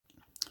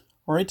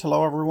All right,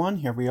 hello everyone.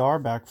 Here we are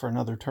back for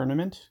another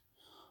tournament.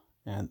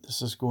 And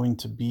this is going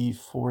to be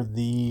for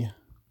the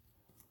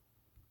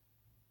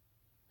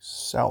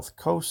South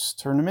Coast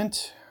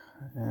tournament.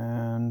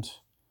 And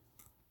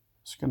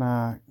just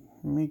gonna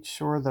make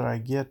sure that I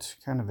get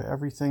kind of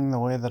everything the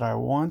way that I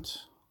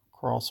want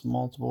across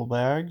multiple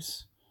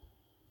bags.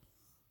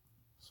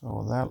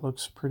 So that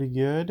looks pretty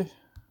good.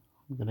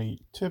 I'm gonna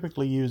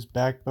typically use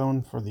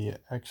backbone for the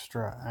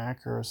extra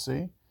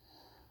accuracy.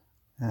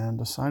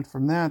 And aside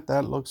from that,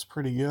 that looks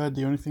pretty good.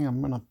 The only thing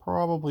I'm going to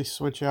probably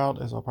switch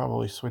out is I'll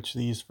probably switch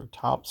these for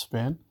top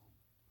spin.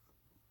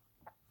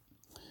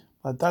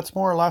 But that's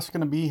more or less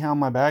going to be how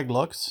my bag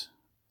looks.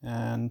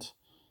 And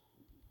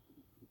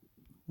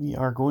we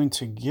are going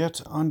to get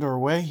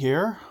underway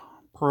here.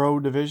 Pro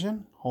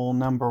Division, hole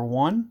number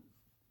 1.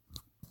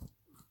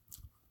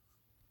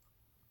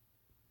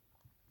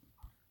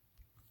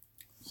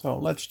 So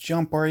let's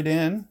jump right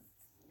in.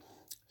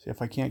 See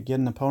if I can't get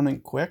an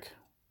opponent quick.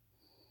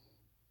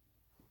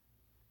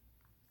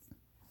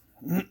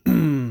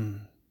 Here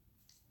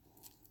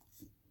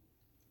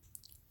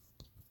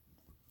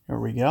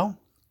we go.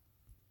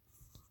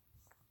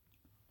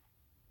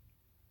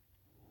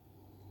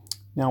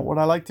 Now what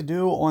I like to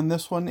do on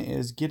this one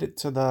is get it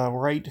to the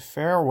right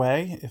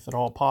fairway, if at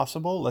all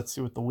possible. Let's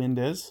see what the wind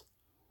is.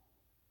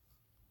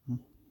 A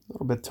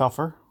little bit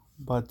tougher,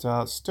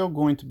 but still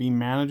going to be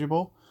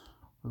manageable.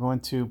 We're going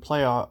to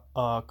play a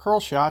curl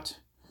shot,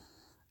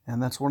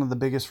 and that's one of the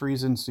biggest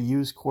reasons to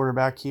use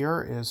quarterback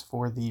here is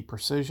for the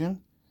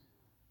precision.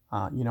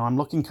 I'm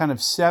looking kind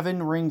of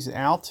 7 rings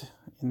out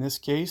in this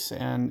case,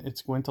 and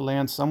it's going to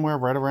land somewhere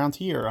right around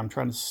here. I'm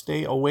trying to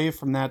stay away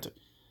from that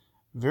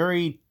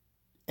very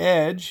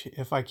edge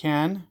if I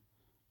can.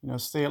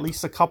 Stay at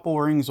least a couple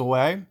rings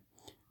away.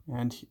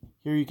 And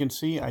here you can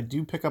see I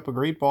do pick up a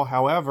great ball.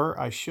 However,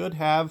 I should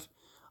have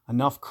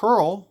enough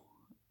curl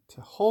to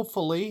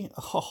hopefully,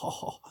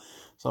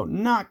 so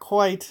not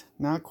quite,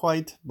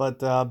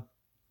 but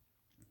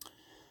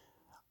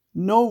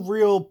no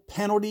real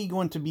penalty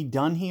going to be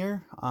done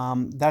here.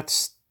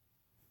 That's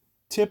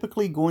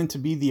typically going to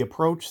be the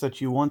approach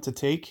that you want to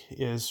take,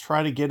 is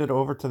try to get it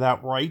over to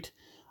that right.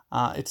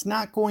 It's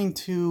not going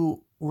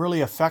to really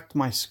affect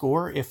my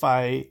score if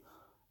I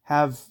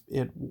have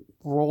it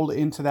rolled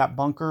into that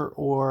bunker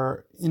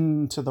or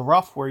into the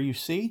rough where you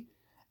see,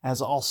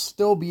 as I'll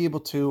still be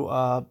able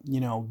to,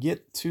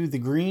 get to the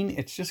green.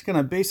 It's just going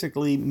to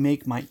basically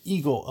make my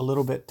eagle a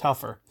little bit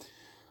tougher.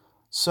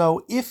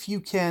 So if you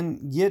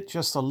can get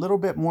just a little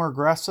bit more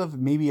aggressive,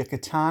 maybe a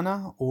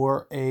katana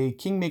or a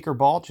kingmaker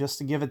ball, just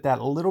to give it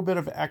that little bit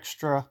of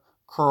extra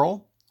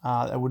curl,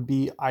 that would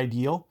be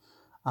ideal.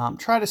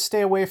 Try to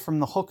stay away from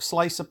the hook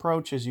slice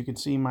approach. As you can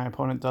see, my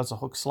opponent does a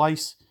hook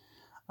slice.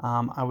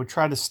 I would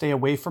try to stay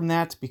away from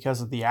that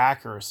because of the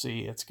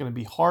accuracy. It's going to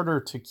be harder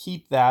to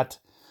keep that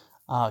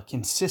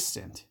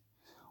consistent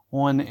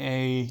on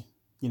a,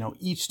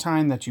 each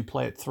time that you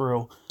play it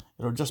through.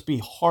 It'll just be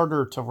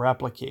harder to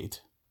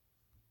replicate.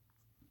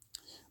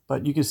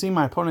 But you can see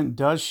my opponent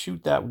does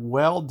shoot that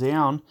well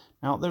down.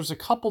 Now, there's a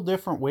couple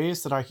different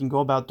ways that I can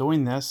go about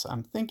doing this.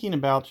 I'm thinking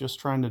about just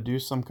trying to do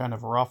some kind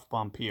of rough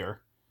bump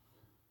here.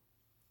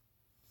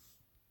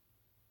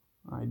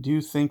 I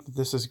do think that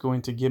this is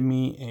going to give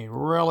me a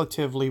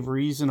relatively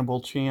reasonable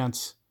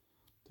chance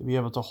to be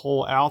able to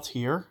hole out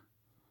here.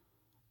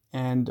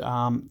 And,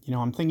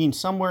 I'm thinking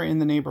somewhere in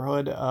the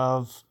neighborhood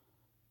of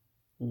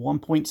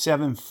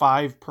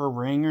 1.75 per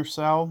ring or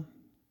so.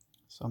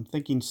 So I'm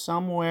thinking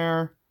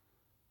somewhere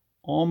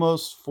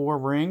almost 4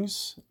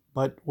 rings.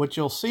 But what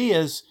you'll see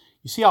is,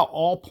 you see how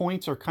all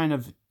points are kind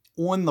of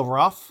on the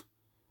rough?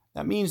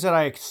 That means that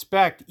I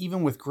expect,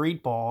 even with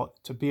great ball,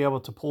 to be able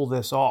to pull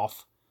this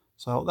off.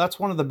 So that's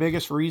one of the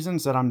biggest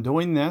reasons that I'm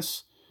doing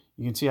this.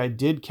 You can see I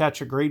did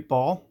catch a great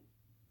ball,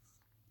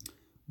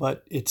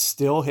 but it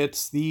still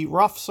hits the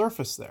rough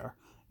surface there.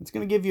 It's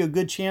going to give you a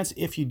good chance,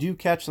 if you do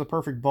catch the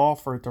perfect ball,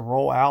 for it to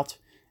roll out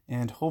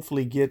and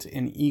hopefully get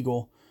an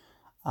eagle.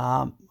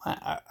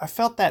 I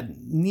felt that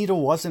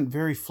needle wasn't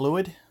very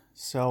fluid,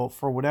 so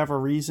for whatever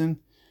reason,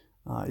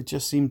 it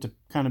just seemed to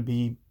kind of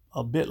be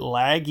a bit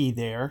laggy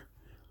there.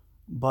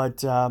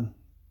 But,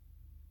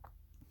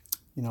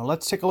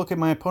 let's take a look at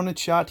my opponent's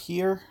shot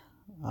here.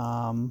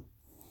 One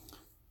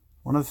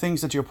of the things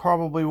that you'll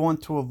probably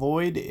want to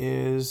avoid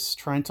is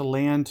trying to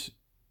land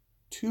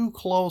too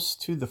close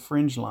to the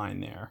fringe line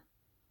there.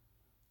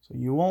 So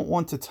you won't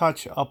want to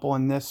touch up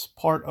on this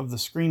part of the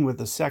screen with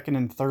the second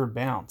and third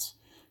bounce.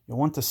 You'll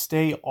want to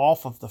stay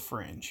off of the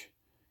fringe.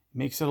 It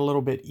makes it a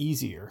little bit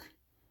easier.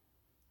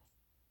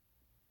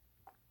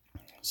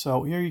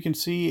 So here you can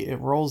see it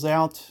rolls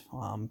out.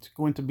 It's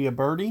going to be a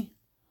birdie.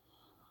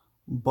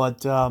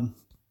 But I'm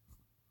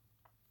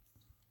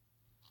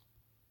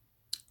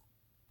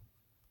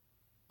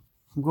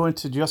going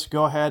to just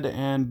go ahead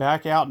and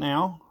back out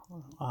now.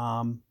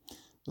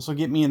 This will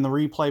get me in the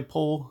replay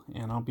pool,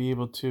 and I'll be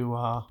able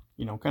to,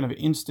 kind of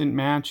instant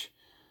match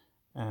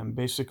and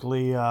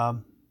basically,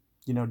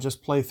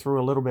 just play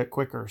through a little bit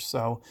quicker.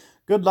 So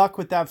good luck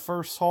with that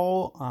first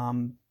hole.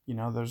 You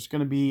know, there's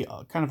going to be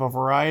kind of a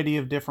variety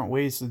of different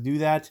ways to do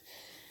that.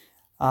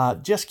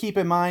 Just keep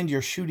in mind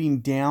you're shooting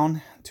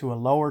down to a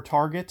lower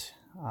target.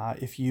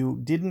 If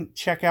you didn't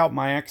check out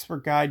my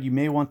expert guide, you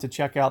may want to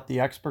check out the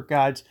expert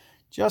guides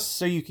just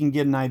so you can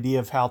get an idea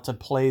of how to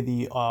play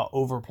the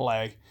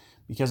overplay,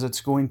 because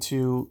it's going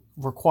to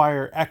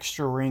require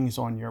extra rings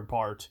on your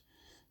part.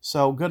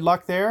 So good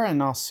luck there,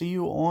 and I'll see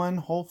you on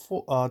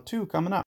hole 2 coming up.